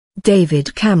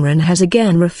David Cameron has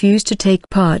again refused to take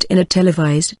part in a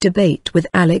televised debate with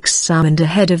Alex Salmond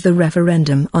ahead of the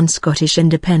referendum on Scottish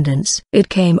independence. It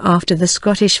came after the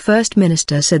Scottish First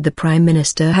Minister said the Prime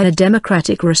Minister had a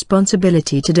democratic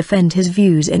responsibility to defend his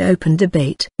views in open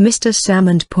debate. Mr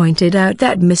Salmond pointed out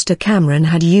that Mr Cameron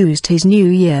had used his New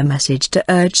Year message to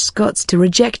urge Scots to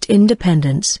reject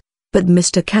independence. But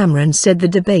Mr Cameron said the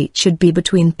debate should be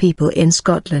between people in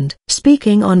Scotland.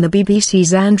 Speaking on the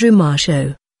BBC's Andrew Marr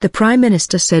show, the Prime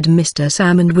Minister said Mr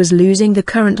Salmond was losing the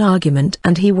current argument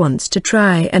and he wants to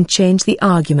try and change the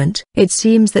argument. It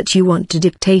seems that you want to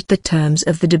dictate the terms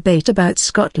of the debate about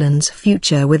Scotland's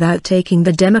future without taking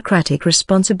the democratic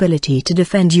responsibility to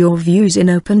defend your views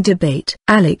in open debate.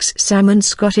 Alex Salmond,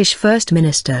 Scottish First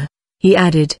Minister. He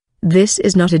added, "This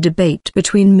is not a debate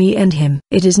between me and him.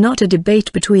 It is not a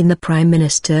debate between the Prime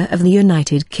Minister of the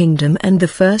United Kingdom and the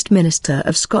First Minister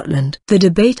of Scotland. The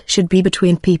debate should be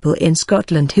between people in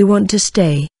Scotland who want to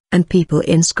stay, and people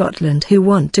in Scotland who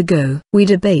want to go. We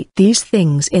debate these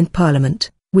things in Parliament,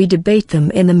 we debate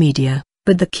them in the media,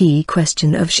 but the key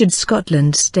question of should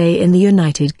Scotland stay in the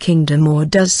United Kingdom or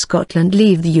does Scotland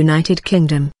leave the United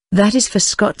Kingdom, that is for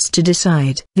Scots to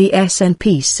decide." The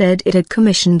SNP said it had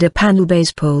commissioned a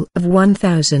panel-based poll of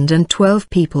 1,012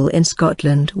 people in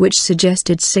Scotland which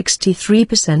suggested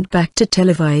 63% backed a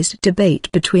televised debate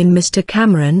between Mr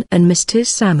Cameron and Mr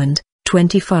Salmond,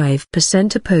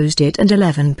 25% opposed it and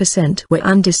 11% were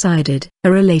undecided.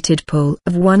 A related poll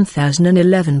of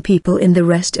 1,011 people in the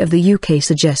rest of the UK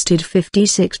suggested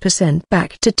 56%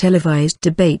 backed a televised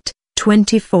debate,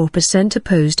 24%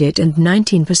 opposed it and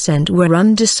 19% were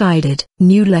undecided.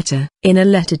 New letter. In a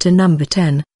letter to Number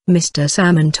 10, Mr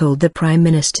Salmond told the Prime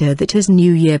Minister that his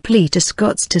New Year plea to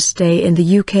Scots to stay in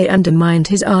the UK undermined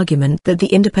his argument that the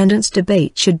independence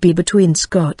debate should be between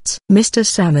Scots. Mr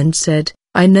Salmond said,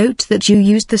 "I note that you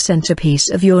used the centrepiece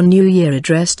of your New Year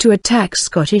address to attack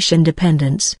Scottish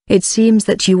independence. It seems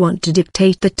that you want to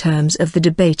dictate the terms of the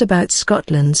debate about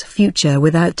Scotland's future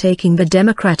without taking the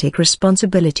democratic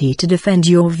responsibility to defend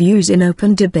your views in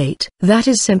open debate. That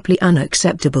is simply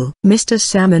unacceptable." Mr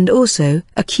Salmond also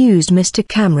accused Mr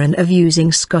Cameron of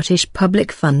using Scottish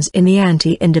public funds in the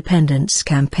anti-independence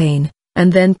campaign,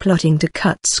 and then plotting to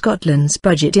cut Scotland's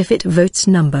budget if it votes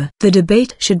no. The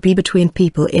debate should be between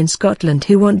people in Scotland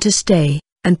who want to stay,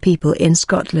 and people in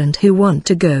Scotland who want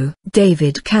to go.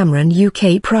 David Cameron,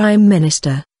 UK Prime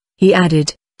Minister. He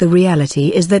added, "The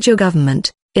reality is that your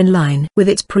government, in line with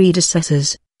its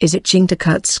predecessors, is itching to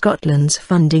cut Scotland's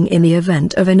funding in the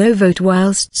event of a no vote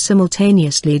whilst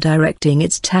simultaneously directing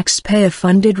its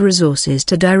taxpayer-funded resources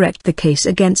to direct the case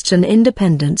against an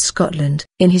independent Scotland."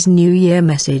 In his New Year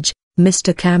message,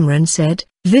 Mr Cameron said,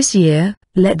 "This year,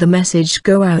 let the message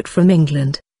go out from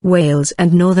England, Wales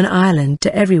and Northern Ireland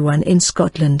to everyone in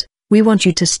Scotland. We want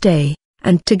you to stay,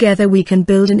 and together we can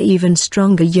build an even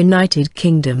stronger United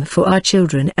Kingdom for our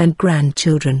children and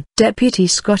grandchildren." Deputy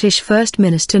Scottish First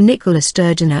Minister Nicola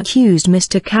Sturgeon accused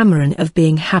Mr Cameron of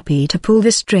being happy to pull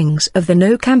the strings of the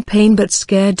No campaign but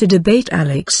scared to debate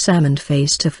Alex Salmond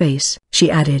face to face. She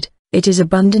added, "It is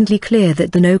abundantly clear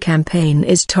that the No campaign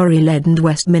is Tory-led and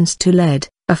Westminster-led,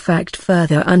 a fact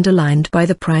further underlined by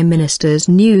the Prime Minister's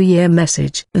New Year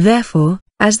message. Therefore,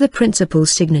 as the principal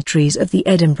signatories of the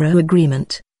Edinburgh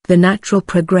Agreement, the natural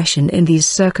progression in these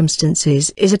circumstances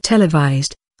is a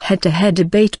televised, head-to-head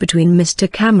debate between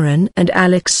Mr Cameron and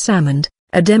Alex Salmond,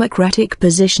 a democratic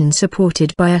position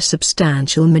supported by a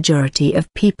substantial majority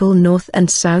of people north and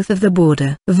south of the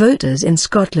border. Voters in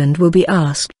Scotland will be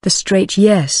asked the straight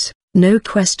yes, no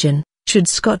question, should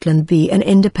Scotland be an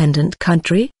independent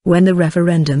country? When the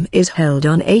referendum is held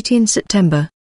on 18 September,